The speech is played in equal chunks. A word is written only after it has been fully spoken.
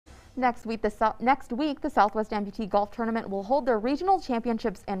Next week, the Southwest Amputee Golf Tournament will hold their regional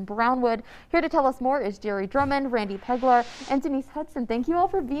championships in Brownwood. Here to tell us more is Jerry Drummond, Randy Pegler, and Denise Hudson. Thank you all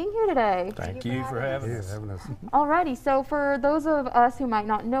for being here today. Thank you for having us. Alrighty, so for those of us who might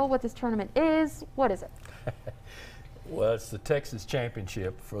not know what this tournament is, what is it? Well, it's the Texas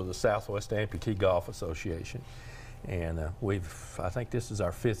Championship for the Southwest Amputee Golf Association. And I think this is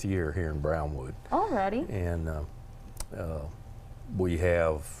our 5th year here in Brownwood. Alrighty. And we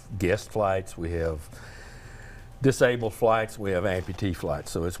have guest flights, we have disabled flights, we have amputee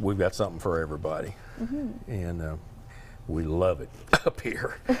flights. So we've got something for everybody. And we love it up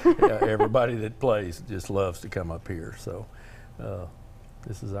here. Everybody that plays just loves to come up here. So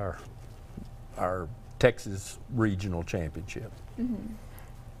this is our Texas Regional Championship.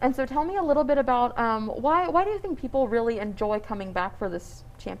 And so tell me a little bit about why do you think people really enjoy coming back for this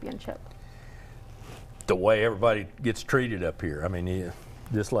championship? The way everybody gets treated up here. I mean,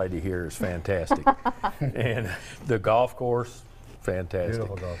 this lady here is fantastic. And the golf course, fantastic.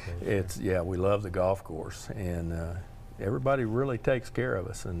 Beautiful golf course. Yeah, we love the golf course. And everybody really takes care of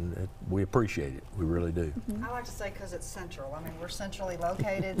us, and we appreciate it. We really do. I like to say because it's central. I mean, we're centrally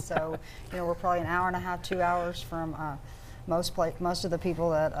located, so we're probably an hour and a half, 2 hours from most of the people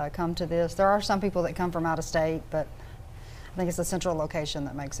that come to this. There are some people that come from out of state, but I think it's the central location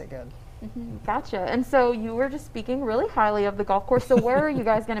that makes it good. Gotcha. And so you were just speaking really highly of the golf course. So where are you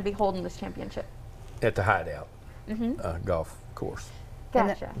guys going to be holding this championship? At the Hideout golf course.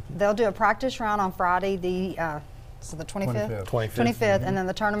 Gotcha. They'll do a practice round on Friday, the 25th? 25th, and then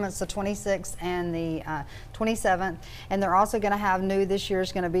the tournament's the 26th and the 27th. And they're also going to have new this year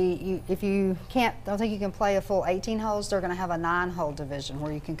is going to be, if you don't think you can play a full 18 holes, they're going to have a 9-hole division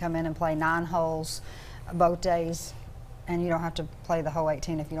where you can come in and play 9 holes both days, and you don't have to play the whole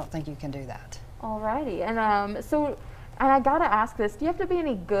 18 if you don't think you can do that. Alrighty, and and I gotta ask this: do you have to be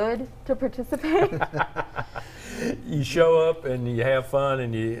any good to participate? You show up and you have fun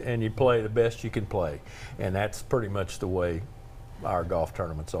and you play the best you can play, and that's pretty much the way our golf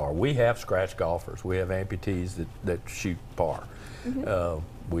tournaments are. We have scratch golfers. We have amputees that shoot par.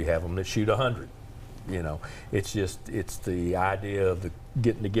 We have them that shoot 100. It's the idea of the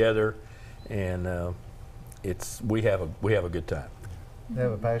getting together, and we have a good time. They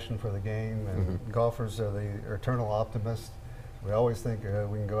have a passion for the game, and golfers are the eternal optimists. We always think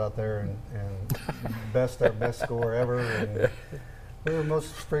we can go out there and best our best score ever. And we're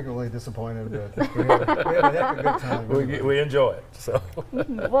most frequently disappointed, but we have a heck of a good time. We enjoy it. So.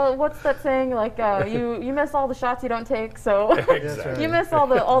 Well, what's that saying? Like you miss all the shots you don't take, so Exactly. you miss all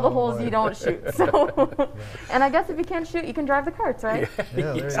the holes you don't shoot. So, and I guess if you can't shoot, you can drive the carts, right?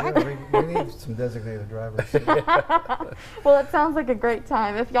 Yeah, exactly. We need some designated drivers. Well, it sounds like a great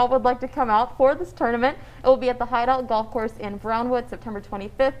time. If y'all would like to come out for this tournament, it will be at the Hideout Golf Course in Brownwood, September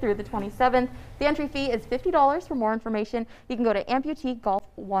 25th through the 27th. The entry fee is $50. For more information, you can go to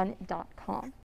amputeegolf1.com.